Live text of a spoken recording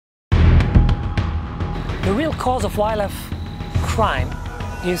The real cause of wildlife crime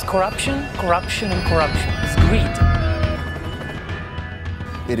is corruption, corruption, and corruption. It's greed.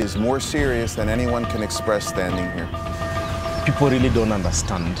 It is more serious than anyone can express standing here. People really don't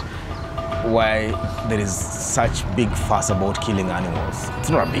understand why there is such big fuss about killing animals. It's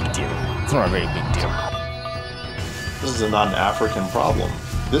not a big deal. It's not a very big deal. This is not an African problem.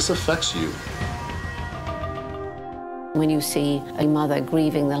 This affects you. When you see a mother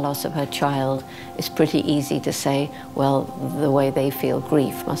grieving the loss of her child, it's pretty easy to say, well, the way they feel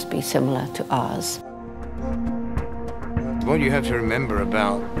grief must be similar to ours. What you have to remember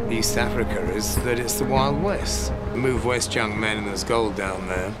about East Africa is that it's the Wild West. Move west, young men, and there's gold down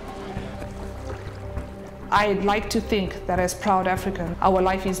there. I'd like to think that as proud African, our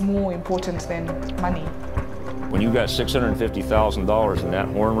life is more important than money. When you got $650,000 in that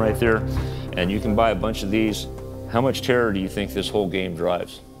horn right there, and you can buy a bunch of these, how much terror do you think this whole game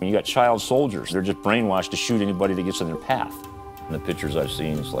drives? When you got child soldiers, they're just brainwashed to shoot anybody that gets in their path. And the pictures I've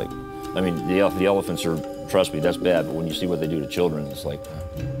seen, it's like, I mean, the elephants are, trust me, that's bad, but when you see what they do to children, it's like...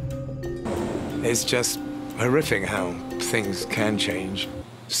 It's just horrific how things can change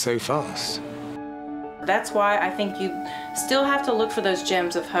so fast. That's why I think you still have to look for those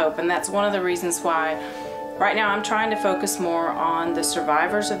gems of hope, and that's one of the reasons why right now I'm trying to focus more on the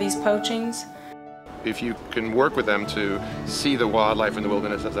survivors of these poachings. If you can work with them to see the wildlife in the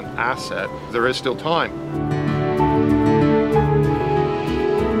wilderness as an asset, there is still time.